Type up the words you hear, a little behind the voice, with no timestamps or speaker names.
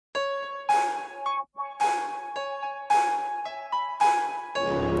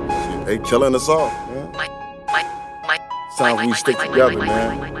They killing us off, man. It's time we stick together,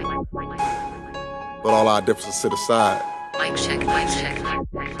 man. Put all our differences to the side. Mic check.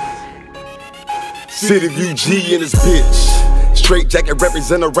 City View G in this bitch. Straight jacket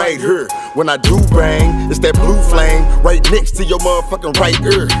representing right here. When I do bang, it's that blue flame right next to your motherfucking right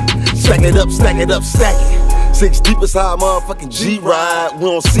ear. Stack it up, stack it up, stack it. 6 deep is how a motherfucking G ride. We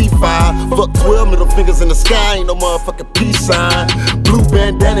on C5. Fuck 12 middle fingers in the sky. Ain't no motherfucking peace sign. Blue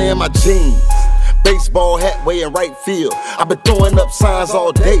bandana in my jeans. Baseball hat way in right field. I been throwing up signs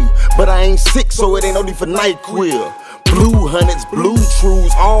all day, but I ain't sick, so it ain't no need for NyQuil. Blue hundreds, blue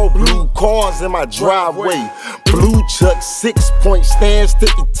trues, all blue cars in my driveway. Blue chuck, 6-point stand,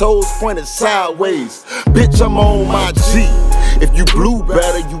 sticky toes pointed sideways. Bitch, I'm on my G. If you blew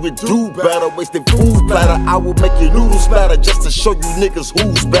better, you would do better. Wasted food platter, I will make your noodles splatter just to show you niggas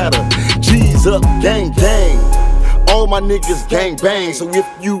who's better. G's up, gang, gang. All my niggas gang bang. So if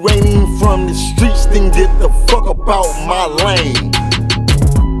you ain't even from the streets, then get the fuck up out my lane.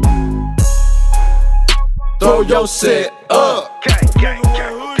 Throw your set up. Gang.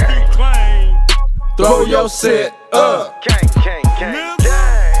 Throw your set up. Gang.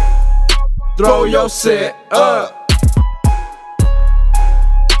 Throw your set up.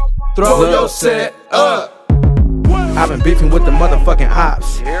 Throw your set up. I've been beefing with the motherfucking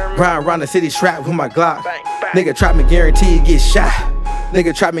ops. Ride around the city strapped with my Glock. Nigga try me, guarantee you get shot.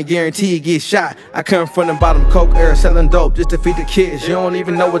 Nigga try me, guarantee you get shot. I come from the bottom, coke era, selling dope just to feed the kids. You don't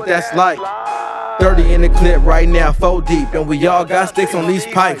even know what that's like. 30 in the clip right now, 4 deep, and we all got sticks on these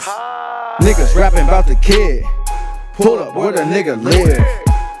pipes. Niggas rapping about the kid. Pull up where the nigga live.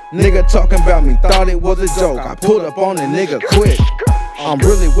 Nigga talking about me, thought it was a joke. I pulled up on the nigga quick. I'm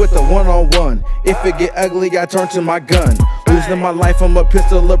really with the one-on-one. If it get ugly, I turn to my gun. Losing my life from a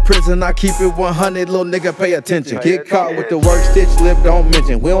pistol or prison, I keep it 100, little nigga pay attention. Get caught with the work, stitch lip, don't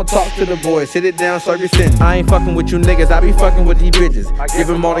mention. We don't talk to the boys, sit it down, serve your sentence. I ain't fucking with you niggas, I be fucking with these bitches. Give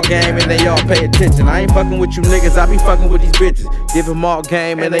them all the game and they all pay attention. I ain't fucking with you niggas, I be fucking with these bitches. Give them all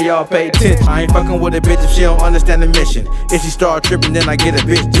game and they all pay attention. I ain't fucking with a bitch if she don't understand the mission. If she start tripping, then I get a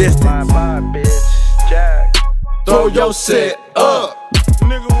bitch distance. Bye, bitch. Jack. Throw your set up.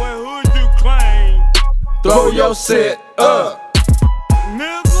 Nigga, what hood you claim? Throw your set up.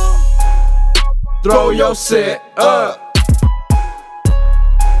 Nigga. Throw your set up.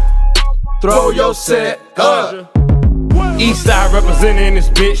 Throw your set up. East side representing this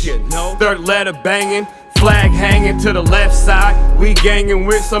bitch. Third letter banging. Flag hanging to the left side. We gangin'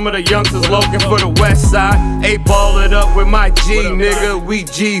 with some of the youngsters looking for the west side. 8 ball it up with my G, nigga. We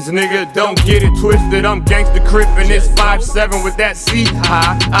G's, nigga. Don't get it twisted. I'm gangsta crippin'. It's 5'7" with that C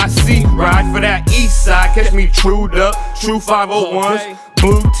high. I see ride for that east side. Catch me trued up. True 501s.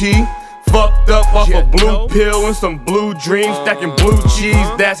 Blue T. Fucked up off a blue pill and some blue dreams. Stacking blue cheese.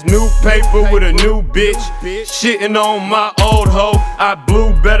 That's new paper with a new bitch. Shitting on my old hoe. I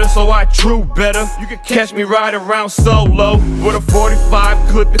blew better, so I true better. You can catch me riding around solo with a 45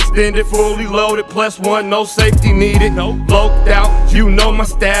 clip extended, fully loaded, +1, no safety needed. Loped out, you know my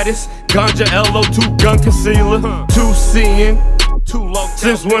status. Gonja Loc 2 gun concealer, 2 seeing.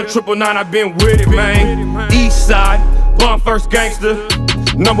 Since 1999 I've been with it, man. East side, bomb first gangster.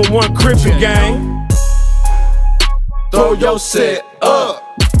 #1 Crippin' gang. Throw your set up.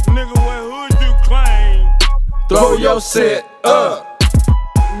 Nigga, what hood you claim? Throw your set up.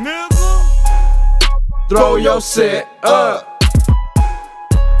 Nigga. Throw your set up.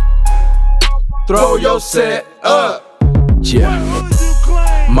 Throw your set up. Yeah, Hood you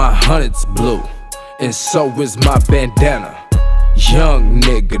claim? my 100's blue, and so is my bandana. Young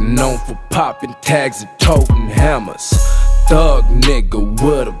nigga known for popping tags and toting hammers. Thug nigga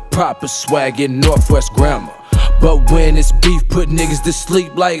with a proper swag in Northwest grammar. But when it's beef, put niggas to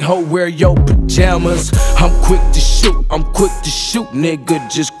sleep like ho, wear your pajamas. I'm quick to shoot, nigga,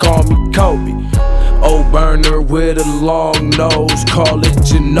 just call me Kobe. Old burner with a long nose, call it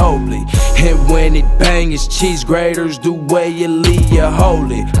Ginobili. And when it bang, it's cheese graters, the way you leave you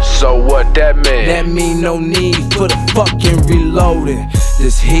holy. So what that mean? That mean no need for the fucking reloading.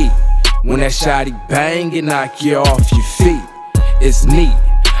 This heat, when that shotty bang and knock you off your feet. It's neat,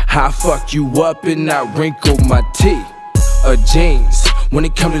 I fuck you up and I wrinkle my teeth. Jeans, when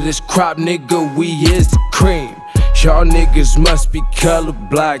it come to this crop, nigga, we is the cream. Y'all niggas must be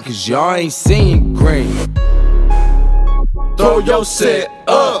colorblind, cause y'all ain't seeing green. Throw your set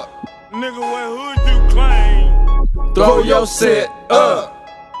up. Nigga, what hood you claim? Throw your set up.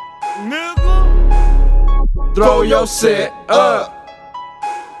 Nigga. Throw your set up.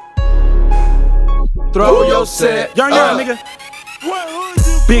 Throw your set up. Young nigga. What hood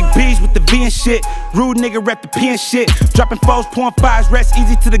you Big B's with the V and shit. Rude nigga rep the P and shit. Dropping foes, pouring fives, rest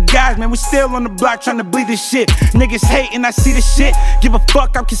easy to the guys, man. We still on the block trying to bleed this shit. Niggas hating, I see the shit. Give a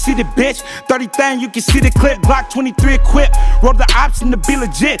fuck, I'm conceited, bitch. 30 thing, you can see the clip. Glock 23 equipped. Roll the option to be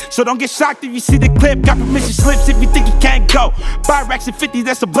legit. So don't get shocked if you see the clip. Got permission slips if you think you can't go. 5 racks and 50,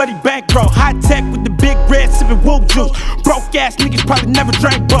 that's a bloody bankroll. High tech with the big red, sipping whoop juice. Broke ass niggas probably never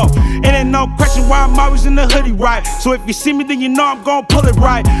drank both. It ain't no question why I'm always in the hoodie, right? So if you see me, then you know I'm gon' pull it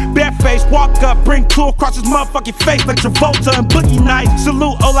right. Bareface, walk up, bring two across his motherfucking face like Travolta and Boogie Nights.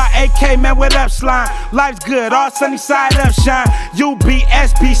 Salute Ola AK, man, what up, slime? Life's good, all sunny side up, shine.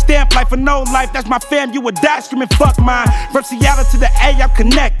 UBSB, stamp life for no life. That's my fam, you would die screaming fuck mine. From Seattle to the A, I'm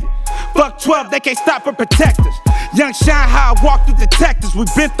connected. Fuck 12, they can't stop or protect us. Young shine how I walk through detectives. We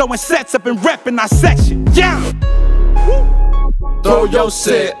been throwing sets up and reppin' our section. Yeah. Woo. Throw your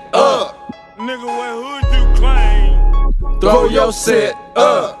set up. Nigga, what hood you claim? Throw your set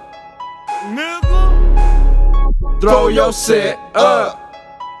up. Nigga. Throw your set up.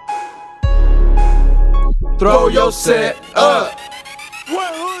 Throw your set up.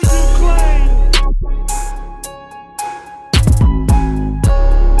 What hood